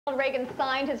Reagan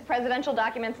signed his presidential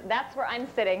documents. That's where I'm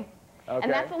sitting. Okay.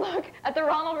 And that's a look at the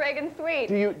Ronald Reagan suite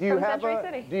do you from have Century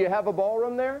City. Do you have a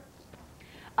ballroom there?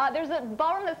 There's a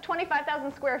ballroom that's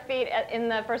 25,000 square feet in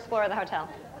the first floor of the hotel.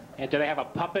 And do they have a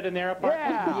puppet in their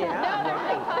apartment? No,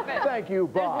 there's no puppet. Thank you,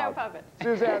 Bob. There's no puppet.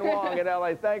 Suzanne Wong in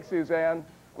L.A. Thanks, Suzanne.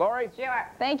 Lori? Sure.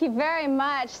 Thank you very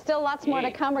much. Still lots more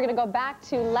to come. We're going to go back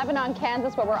to Lebanon,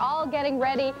 Kansas, where we're all getting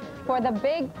ready for the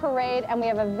big parade, and we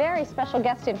have a very special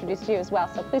guest to introduce to you as well,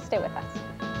 so please stay with us.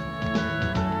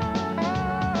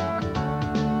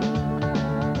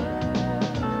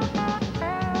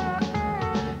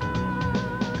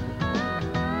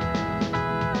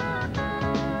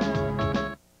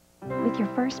 With your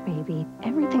first baby,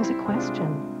 everything's a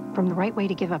question. From the right way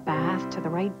to give a bath to the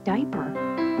right diaper.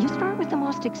 You start with the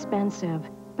most expensive,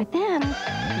 but then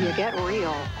you get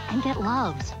real and get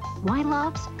Loves. Why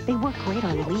Loves? They work great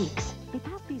on leaks. They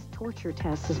pass these torture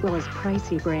tests as well as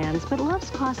pricey brands, but Loves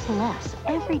costs less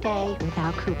every day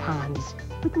without coupons.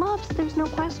 With Loves, there's no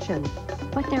question.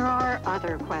 But there are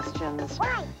other questions.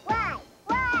 Why?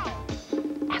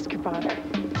 Ask your father.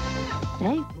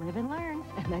 Hey, live and learn,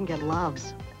 and then get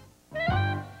Loves.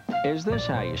 Is this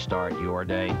how you start your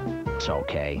day? It's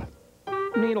okay.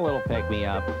 Need a little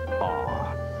pick-me-up?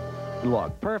 Aw.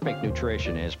 Look, perfect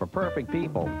nutrition is for perfect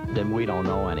people. Then we don't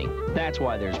know any. That's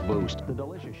why there's Boost, the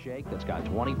delicious shake that's got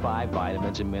 25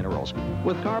 vitamins and minerals,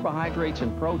 with carbohydrates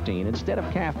and protein instead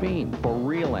of caffeine, for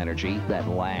real energy that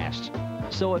lasts.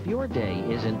 So if your day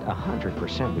isn't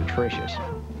 100% nutritious,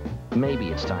 maybe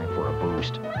it's time for a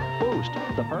Boost. Boost,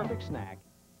 the perfect snack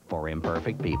for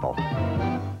imperfect people.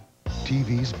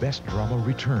 TV's best drama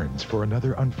returns for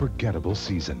another unforgettable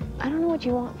season. I don't know what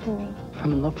you want from me.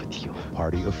 I'm in love with you.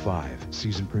 Party of Five,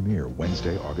 season premiere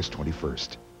Wednesday, August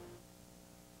 21st.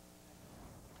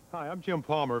 Hi, I'm Jim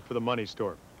Palmer for The Money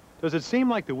Store. Does it seem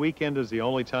like the weekend is the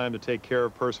only time to take care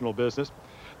of personal business?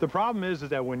 The problem is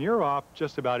that when you're off,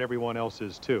 just about everyone else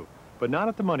is too, but not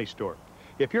at The Money Store.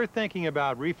 If you're thinking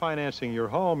about refinancing your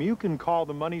home, you can call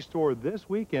The Money Store this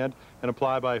weekend and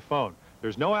apply by phone.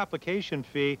 There's no application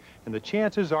fee, and the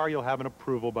chances are you'll have an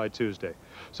approval by Tuesday.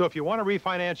 So if you want to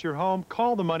refinance your home,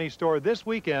 call the Money Store this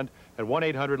weekend at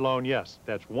 1-800-LOAN-YES.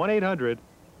 That's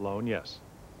 1-800-LOAN-YES.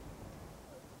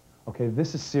 Okay,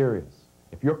 this is serious.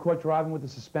 If you're caught driving with a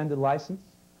suspended license,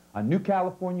 a new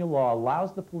California law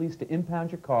allows the police to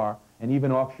impound your car and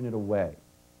even auction it away.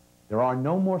 There are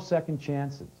no more second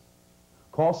chances.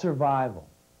 Call Survival.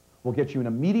 We'll get you an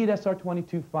immediate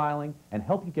SR-22 filing and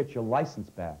help you get your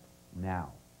license back.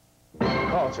 Now.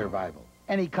 Call Survival.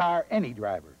 Any car, any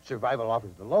driver. Survival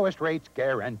offers the lowest rates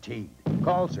guaranteed.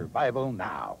 Call Survival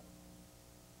now.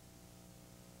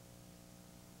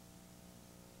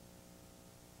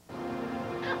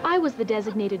 I was the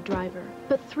designated driver,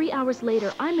 but 3 hours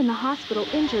later, I'm in the hospital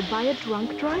injured by a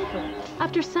drunk driver.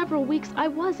 After several weeks, I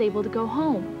was able to go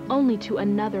home, only to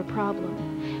another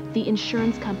problem. The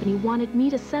insurance company wanted me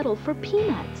to settle for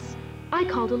peanuts. I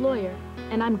called a lawyer,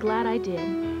 and I'm glad I did.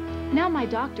 Now my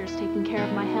doctor's taking care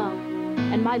of my health,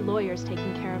 and my lawyer's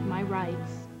taking care of my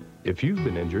rights. If you've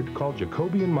been injured, call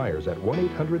Jacoby and Myers at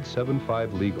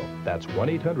 1-800-75-LEGAL. That's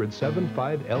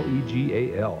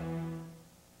 1-800-75-LEGAL.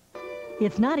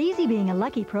 It's not easy being a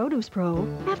Lucky Produce Pro.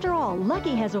 After all,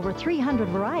 Lucky has over 300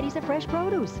 varieties of fresh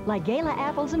produce, like Gala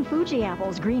apples and Fuji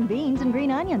apples, green beans and green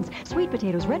onions, sweet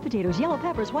potatoes, red potatoes, yellow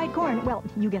peppers, white corn. Well,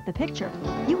 you get the picture.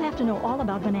 You have to know all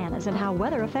about bananas and how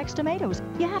weather affects tomatoes.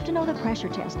 You have to know the pressure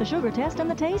test, the sugar test, and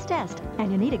the taste test.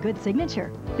 And you need a good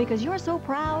signature. Because you're so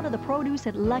proud of the produce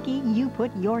at Lucky, you put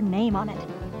your name on it.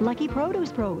 Lucky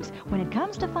Produce Pros. When it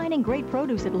comes to finding great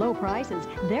produce at low prices,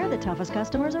 they're the toughest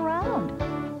customers around.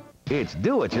 It's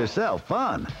do-it-yourself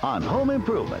fun on Home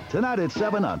Improvement, tonight at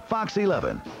 7 on Fox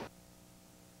 11.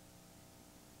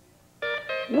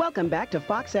 Welcome back to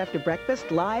Fox After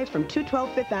Breakfast, live from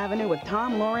 212 Fifth Avenue with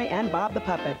Tom, Lori, and Bob the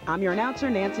Puppet. I'm your announcer,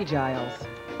 Nancy Giles.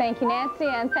 Thank you, Nancy,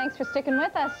 and thanks for sticking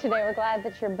with us today. We're glad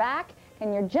that you're back,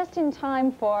 and you're just in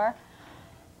time for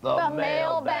the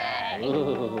mailbag.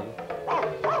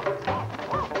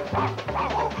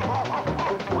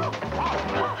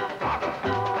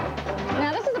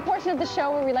 Now, this is a portion of the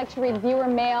show where we like to read viewer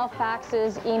mail,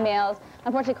 faxes, emails.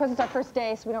 Unfortunately, of course, it's our first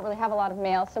day, so we don't really have a lot of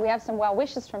mail. So we have some well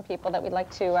wishes from people that we'd like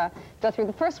to go through.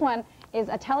 The first one is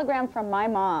a telegram from my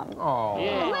mom. Oh.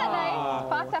 Yeah. Isn't that nice?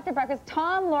 Fox After Breakfast.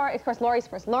 Tom, Lori, of course, Lori's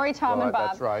first. Lori, Tom, and Bob.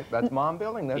 That's right. That's Mom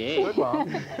billing. That's good, Mom.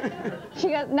 She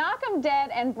goes, knock 'em dead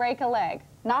and break a leg.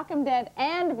 Knock 'em dead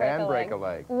and break a leg. break a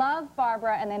leg. Love,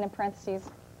 Barbara, and then in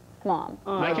parentheses, Mom.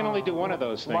 I can only do one of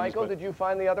those things. Michael, did you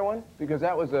find the other one? Because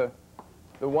that was the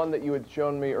one that you had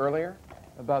shown me earlier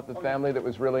about the family that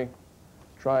was really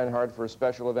trying hard for a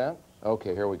special event.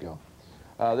 Okay, here we go.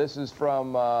 This is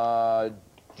from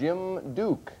Jim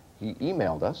Duke. He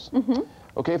emailed us.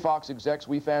 Okay, Fox execs,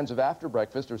 we fans of After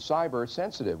Breakfast are cyber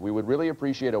sensitive. We would really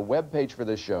appreciate a web page for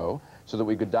this show so that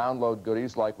we could download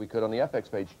goodies like we could on the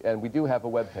FX page. And we do have a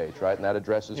web page, right? And that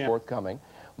address is forthcoming.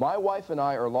 My wife and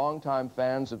I are longtime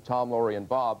fans of Tom, Lori, and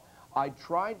Bob. I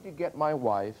tried to get my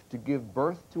wife to give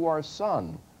birth to our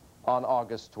son on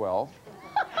August 12th.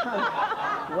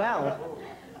 Well.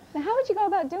 Now, how would you go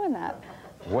about doing that?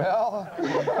 Well...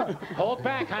 Hold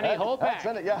back, honey, hold back.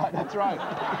 Yeah, that's right.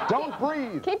 Don't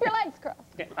breathe. Keep your legs crossed.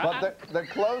 But the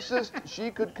closest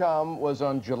she could come was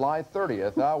on July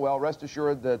 30th. Well, rest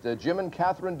assured that Jim and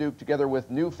Catherine Duke, together with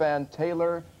new fan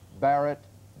Taylor Barrett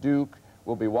Duke,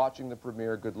 will be watching the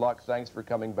premiere. Good luck. Thanks for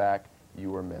coming back. You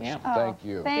were missed. Yeah. Thank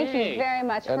you. Thank you very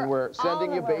much. And we're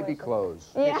sending you baby clothes.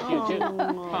 Yeah.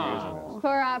 Oh.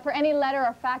 For any letter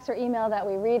or fax or email that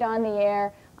we read on the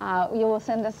air, we will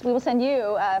send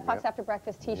you a Fox After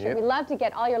Breakfast T-shirt. We'd love to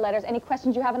get all your letters, any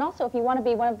questions you have, and also if you want to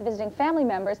be one of the visiting family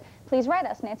members, please write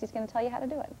us. Nancy's going to tell you how to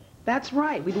do it. That's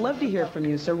right. We'd love to hear from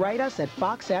you. So write us at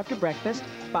Fox After Breakfast,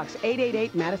 Box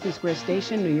 888, Madison Square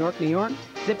Station, New York, New York.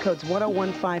 Zip code's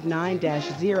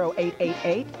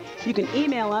 10159-0888. You can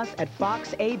email us at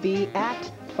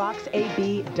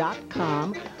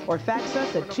foxab@foxab.com or fax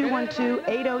us at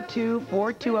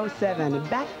 212-802-4207.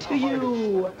 Back to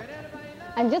you.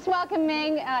 I'm just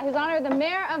welcoming His Honor the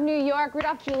Mayor of New York,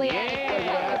 Rudolph Giuliani.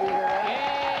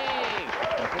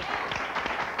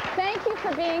 Thank you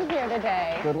for being here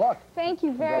today. Good luck. Thank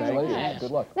you very much.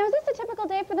 Good luck. Now, is this a typical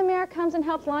day for the mayor? Comes and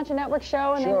helps launch a network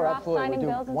show, and then you're off signing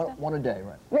bills and stuff? One a day,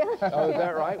 right? Really? Oh, is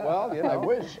that right? Well, you know. I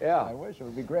wish. Yeah. I wish. It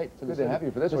would be great. Good to have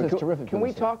you for this one. This is terrific. Can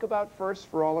we talk about first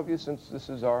for all of you, since this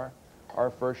is our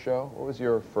first show? What was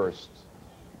your first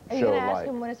show like? Are you going to ask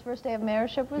him what his first day of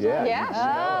mayorship was like? Yeah.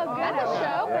 Oh, good.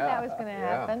 Show when that was going to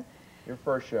happen. Your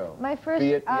first show. My first.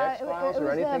 Be it the X-Files or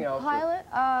anything else. Pilot.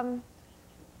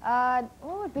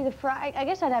 What would be the I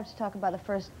guess I'd have to talk about the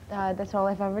first. That's all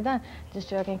I've ever done. Just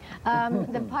joking.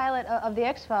 The pilot of the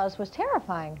X-Files was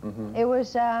terrifying. It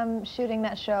was shooting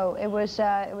that show. It was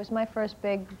my first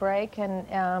big break,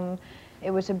 and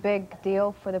it was a big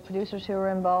deal for the producers who were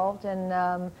involved,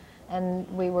 and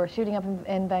we were shooting up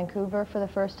in Vancouver for the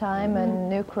first time, and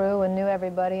new crew and new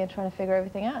everybody, and trying to figure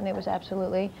everything out. And it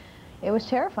was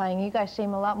terrifying. You guys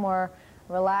seem a lot more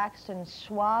relaxed and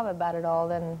suave about it all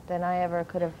than I ever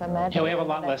could have imagined. Yeah, we have a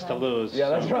lot less to lose. Yeah,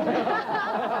 that's right.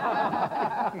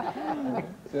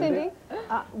 Cindy?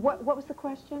 What was the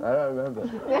question? I don't remember.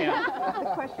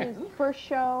 The question is first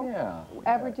show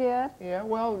ever did? Yeah,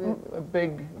 well, a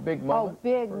big moment. Oh,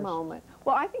 big moment.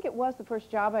 Well, I think it was the first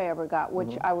job I ever got,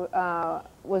 which I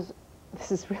was. This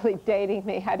is really dating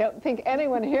me. I don't think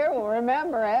anyone here will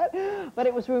remember it, but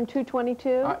it was room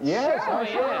 222. Yes, I'm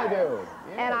sure I do.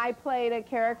 Yes. And I played a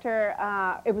character.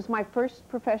 It was my first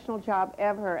professional job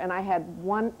ever, and I had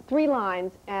 3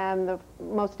 lines, and the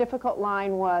most difficult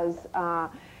line was,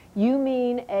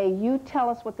 you tell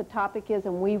us what the topic is,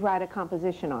 and we write a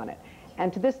composition on it.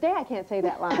 And to this day, I can't say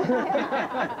that line.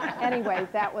 Anyway,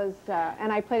 that was, and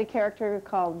I played a character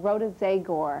called Rhoda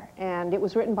Zagor, and it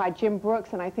was written by Jim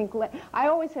Brooks, and I think, I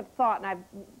always have thought, and I've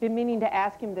been meaning to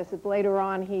ask him this, if later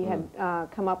on he had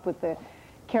come up with the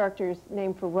character's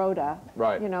name for Rhoda,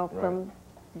 you know, from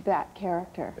that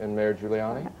character. And Mayor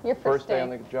Giuliani? Your first day on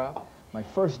the job? My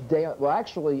first day, well,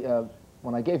 actually,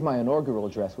 when I gave my inaugural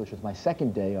address, which was my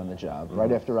second day on the job,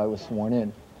 right after I was sworn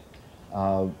in,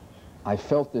 I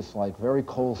felt this like very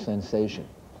cold sensation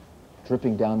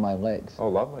dripping down my legs. Oh,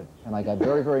 lovely. And I got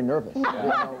very, very nervous.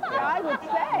 I would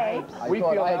say. I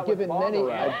thought I had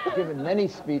given many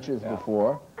speeches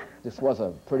before. This was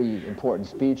a pretty important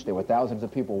speech. There were thousands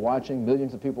of people watching,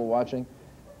 millions of people watching.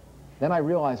 Then I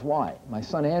realized why. My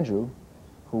son Andrew,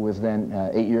 who was then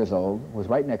 8 years old, was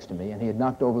right next to me, and he had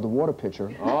knocked over the water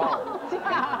pitcher. Oh.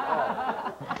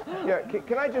 Yeah,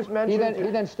 can I just mention...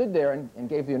 He then stood there and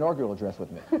gave the inaugural address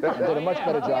with me. And did a much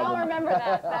better job. We all remember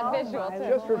that visual, too.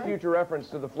 Just for future reference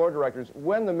to the floor directors,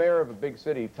 when the mayor of a big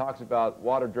city talks about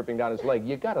water dripping down his leg,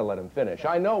 you got to let him finish.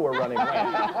 I know we're running late,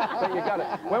 but you got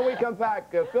to. When we come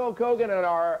back, Phil Kogan and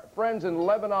our friends in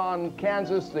Lebanon,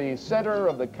 Kansas, the center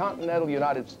of the continental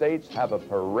United States, have a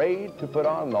parade to put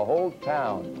on the whole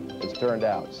town. It's turned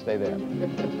out. Stay there.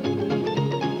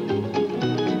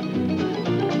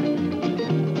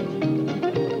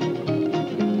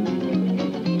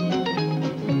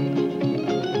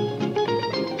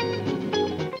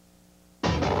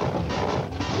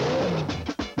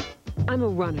 I'm a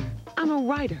runner. I'm a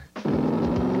writer.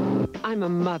 I'm a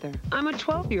mother. I'm a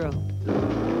 12-year-old.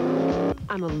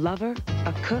 I'm a lover,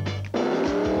 a cook,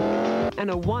 and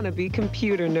a wannabe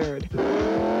computer nerd.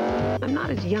 I'm not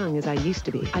as young as I used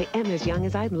to be. I am as young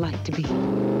as I'd like to be.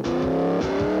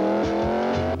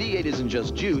 V8 isn't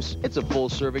just juice, it's a full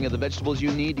serving of the vegetables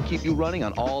you need to keep you running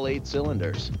on all 8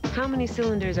 cylinders. How many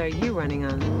cylinders are you running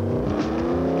on?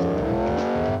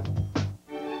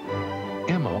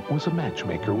 Emma was a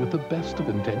matchmaker with the best of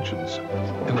intentions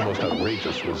and the most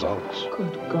outrageous results.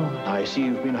 Good God. I see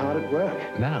you've been hard at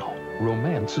work. Now,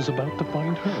 romance is about to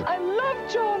find her. I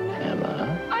love John.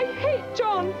 Emma. I hate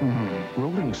John.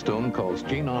 Rolling Stone calls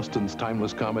Jane Austen's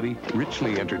timeless comedy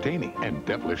richly entertaining and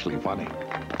devilishly funny.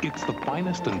 It's the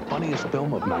finest and funniest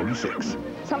film of '96.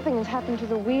 Something has happened to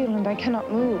the wheel and I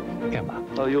cannot move. Emma.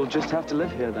 Well, you'll just have to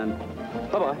live here then.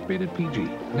 Bye-bye. Rated PG.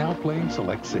 Now playing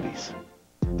select cities.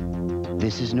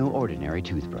 This is no ordinary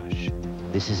toothbrush.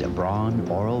 This is a Braun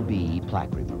Oral-B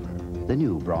plaque remover. The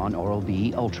new Braun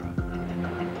Oral-B Ultra.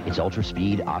 Its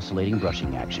ultra-speed oscillating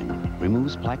brushing action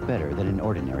removes plaque better than an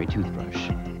ordinary toothbrush.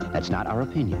 That's not our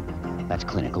opinion. That's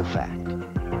clinical fact.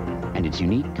 And its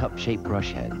unique cup-shaped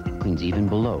brush head cleans even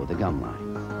below the gum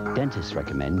line. Dentists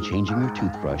recommend changing your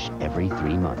toothbrush every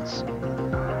 3 months.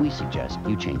 We suggest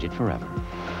you change it forever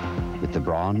with the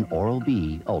Braun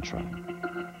Oral-B Ultra.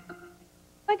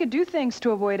 I could do things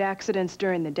to avoid accidents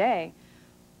during the day,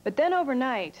 but then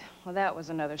overnight, well, that was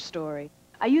another story.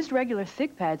 I used regular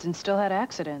thick pads and still had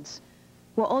accidents.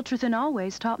 Well, Ultrathin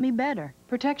Always taught me better.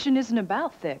 Protection isn't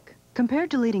about thick.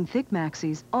 Compared to leading thick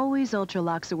maxis, Always Ultra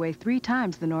locks away 3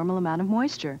 times the normal amount of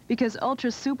moisture because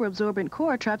Ultra's super absorbent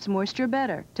core traps moisture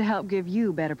better to help give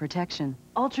you better protection.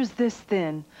 Ultra's this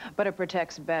thin, but it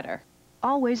protects better.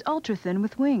 Always Ultra Thin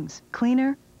with wings.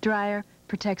 Cleaner, drier,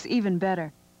 protects even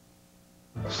better.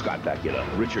 Scott Bakula,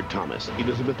 Richard Thomas,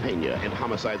 Elizabeth Pena, and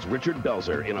Homicide's Richard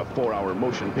Belzer in a 4-hour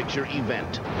motion picture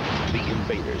event. The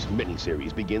Invaders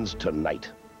miniseries begins tonight.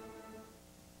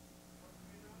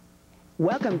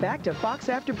 Welcome back to Fox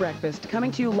After Breakfast,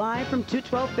 coming to you live from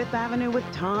 212 Fifth Avenue with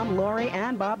Tom, Lori,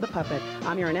 and Bob the Puppet.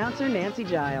 I'm your announcer, Nancy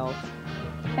Giles.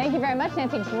 Thank you very much,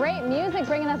 Nancy. Great music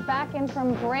bringing us back in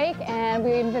from break. And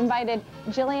we've invited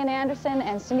Gillian Anderson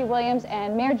and Cindy Williams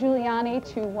and Mayor Giuliani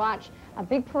to watch a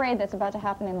big parade that's about to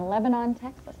happen in Lebanon,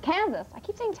 Texas. Kansas. I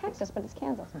keep saying Texas, but it's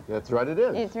Kansas. That's right, it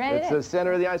is. It's right, It's the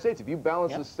center of the United States. If you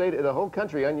balance the state, the whole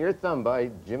country on your thumb, by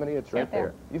Jiminy, it's right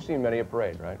there. You've seen many a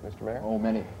parade, right, Mr. Mayor? Oh,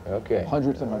 many. Okay.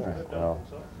 Hundreds and hundreds. Well,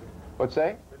 what's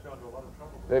say?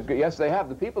 Yes, they have.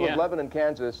 The people of Lebanon,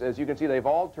 Kansas, as you can see, they've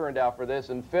all turned out for this.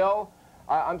 And Phil,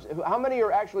 how many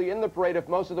are actually in the parade if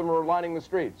most of them are lining the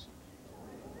streets?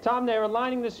 Tom, they're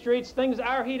lining the streets. Things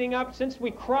are heating up. Since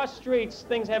we crossed streets,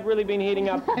 things have really been heating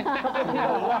up. A couple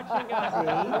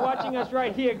of people watching us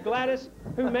right here. Gladys,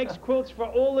 who makes quilts for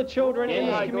all the children in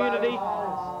this community.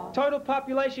 Total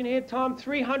population here, Tom,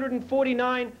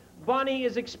 349. Bonnie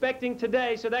is expecting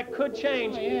today, so that could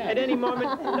change at any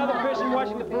moment. Another person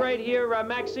watching the parade here,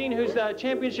 Maxine, who's the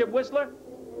championship whistler.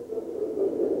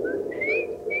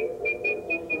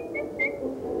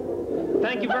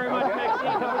 Thank you very much,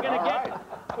 Maxine.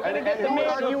 We're going to get the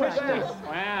mayor to officially.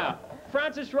 Wow.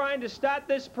 Francis Ryan to start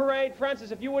this parade.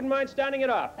 Francis, if you wouldn't mind starting it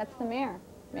off. That's the mayor.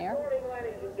 Mayor? Good morning,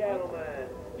 ladies and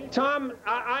gentlemen. Tom,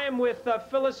 I am with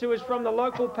Phyllis, who is from the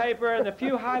local paper, and a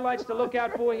few highlights to look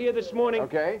out for here this morning.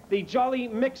 Okay. The Jolly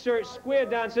Mixer Square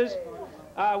Dancers.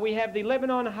 We have the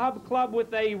Lebanon Hub Club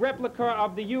with a replica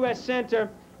of the U.S. Center.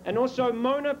 And also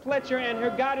Mona Pletcher and her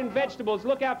garden vegetables.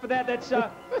 Look out for that. That's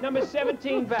number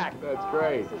 17 back. That's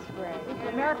great. This is great. The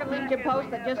American Legion Post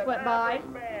that just went by.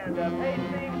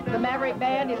 The Maverick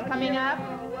Band is coming up.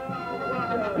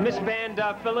 And this band,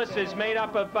 Phyllis, is made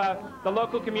up of the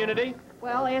local community.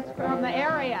 Well, it's from the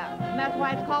area, and that's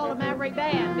why it's called the Maverick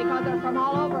Band, because they're from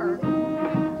all over.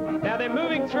 Now, they're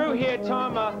moving through here,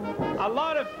 Tom. A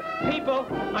lot of people.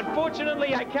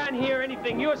 Unfortunately, I can't hear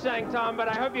anything you're saying, Tom, but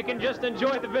I hope you can just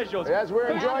enjoy the visuals. Yes, we're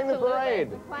enjoying the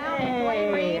parade.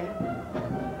 Hey.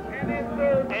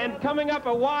 And coming up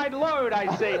a wide load,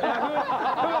 I see. Now,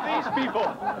 who are these people?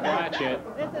 Watch it.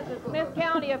 This is the Smith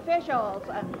County officials.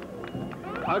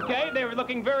 Okay, they're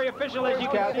looking very official, as you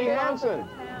can see. Hansen.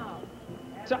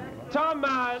 Tom,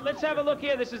 let's have a look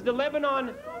here. This is the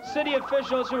Lebanon city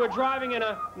officials who are driving in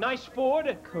a nice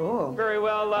Ford. Cool. Very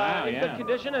well in good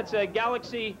condition. It's a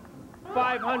Galaxy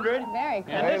 500. Very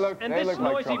cool. And this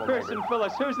noisy person,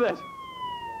 Phyllis, who's this?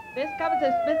 This comes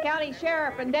to Smith County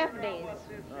Sheriff and deputies.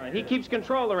 All right, he keeps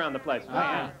control around the place.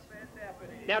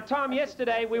 Now, Tom,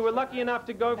 yesterday we were lucky enough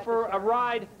to go for a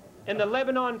ride in the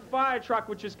Lebanon fire truck,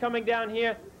 which is coming down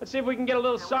here. Let's see if we can get a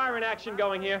little siren action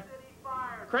going here.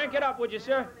 Crank it up, would you,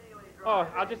 sir? Oh,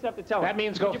 I'll just have to tell him. That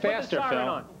means go faster, put the siren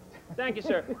Phil. on? Thank you,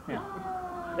 sir.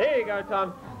 There you go,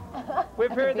 Tom.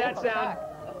 We've heard that sound.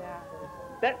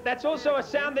 That's also a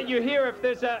sound that you hear if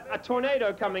there's a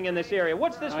tornado coming in this area.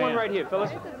 What's this one right here, Phyllis?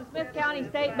 This is the Smith County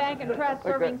State Bank and Trust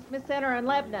serving Smith Center and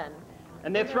Lebanon.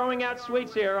 And they're throwing out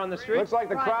sweets here on the street. Looks like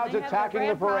the crowd's attacking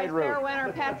the parade route. Fair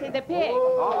winner, Patsy the Pig.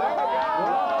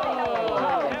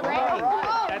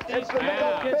 That's these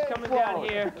kids coming down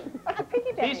here.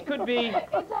 These could be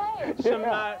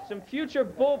some future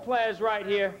bull players right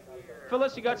here.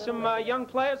 Phyllis, you got some young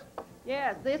players?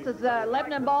 Yes, this is the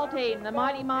Lebanon ball team, the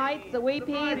Mighty Mites, the Wee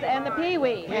Peas, and the Pee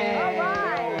Wee.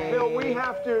 Phil, we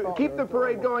have to keep the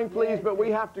parade going, please, but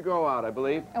we have to go out, I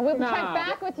believe. And we'll check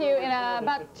back with you in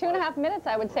about 2.5 minutes,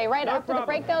 I would say. Right after the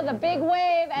break, though, the big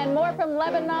wave and more from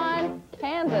Lebanon,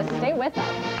 Kansas. Stay with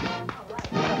us.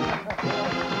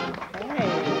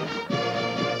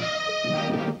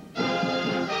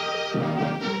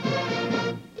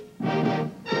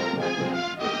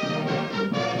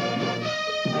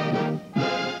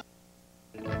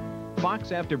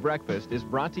 Fox After Breakfast is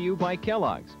brought to you by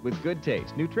Kellogg's, with good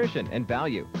taste, nutrition, and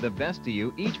value. The best to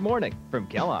you each morning from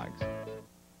Kellogg's.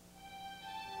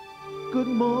 Good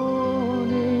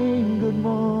morning, good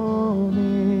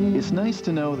morning. It's nice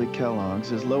to know that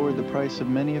Kellogg's has lowered the price of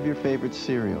many of your favorite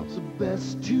cereals. The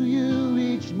best to you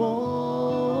each morning.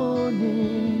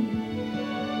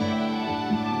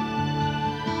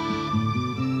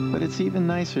 But it's even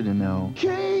nicer to know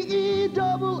Kello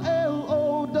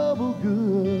double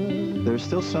good. There's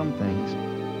still some things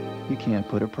you can't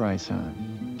put a price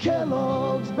on.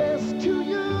 Kellogg's best to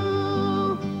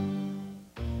you.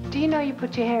 Do you know you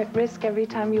put your hair at risk every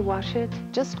time you wash it?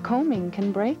 Just combing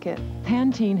can break it.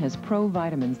 Pantene has Pro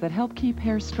vitamins that help keep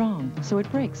hair strong, so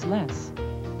it breaks less.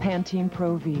 Pantene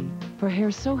Pro V, for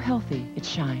hair so healthy it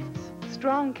shines.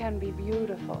 Strong can be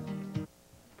beautiful.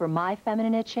 For my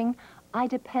feminine itching, I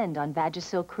depend on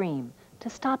Vagisil cream to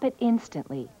stop it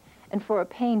instantly. And for a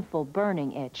painful,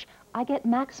 burning itch, I get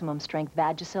maximum strength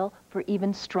Vagisil for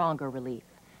even stronger relief.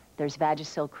 There's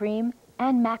Vagisil cream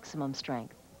and maximum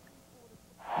strength.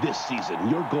 This season,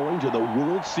 you're going to the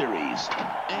World Series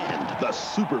and the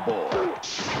Super Bowl.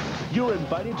 You're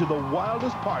invited to the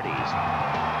wildest parties,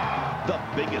 the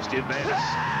biggest events,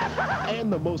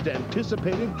 and the most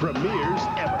anticipated premieres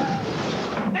ever.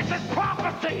 This is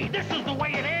prophecy! This is the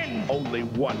way it ends! Only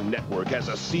one network has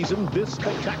a season this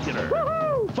spectacular.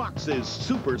 Fox's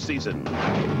Super Season.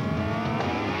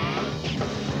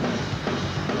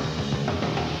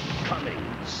 Coming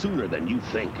sooner than you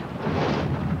think.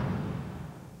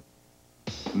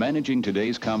 Managing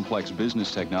today's complex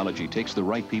business technology takes the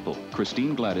right people.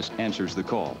 Christine Gladys answers the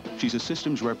call. She's a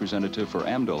systems representative for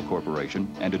Amdahl Corporation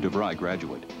and a DeVry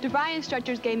graduate. DeVry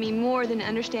instructors gave me more than an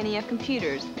understanding of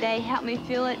computers. They helped me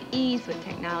feel at ease with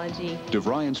technology.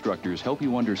 DeVry instructors help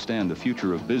you understand the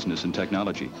future of business and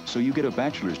technology, so you get a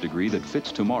bachelor's degree that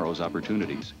fits tomorrow's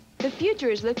opportunities. The future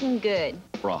is looking good.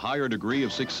 For a higher degree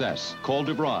of success, call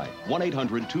DeVry,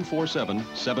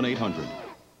 1-800-247-7800.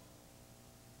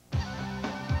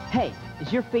 Hey,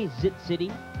 is your face Zit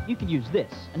City? You could use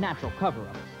this, a natural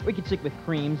cover-up. Or you can stick with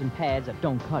creams and pads that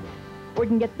don't cut it. Or you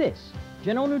can get this,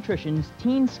 General Nutrition's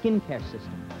Teen Skincare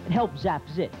System. It helps zap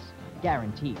zits,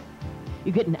 guaranteed.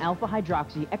 You get an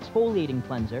alpha-hydroxy exfoliating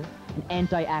cleanser, an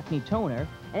anti-acne toner,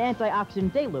 an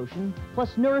antioxidant day lotion,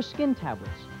 plus Neuroskin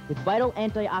tablets with vital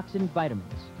antioxidant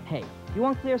vitamins. Hey, you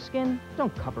want clear skin?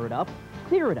 Don't cover it up.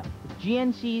 Clear it up with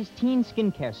GNC's Teen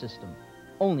Skincare System.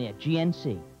 Only at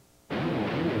GNC.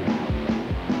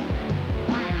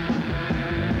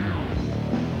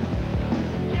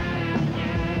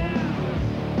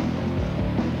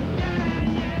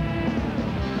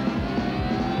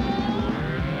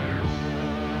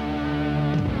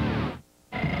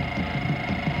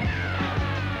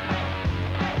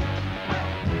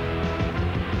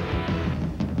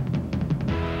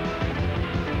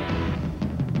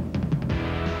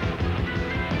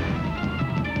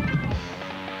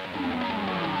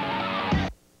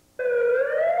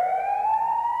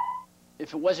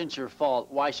 If it wasn't your fault,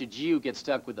 why should you get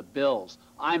stuck with the bills?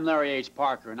 I'm Larry H.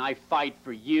 Parker, and I fight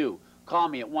for you. Call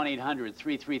me at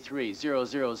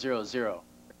 1-800-333-0000.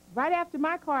 Right after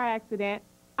my car accident,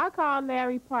 I called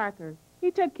Larry Parker. He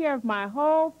took care of my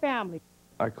whole family.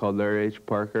 I called Larry H.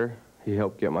 Parker. He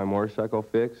helped get my motorcycle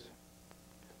fixed.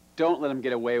 Don't let him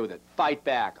get away with it. Fight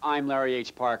back. I'm Larry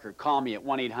H. Parker. Call me at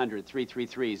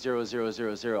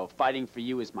 1-800-333-0000. Fighting for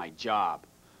you is my job.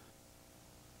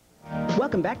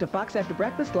 Welcome back to Fox After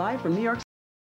Breakfast, live from New York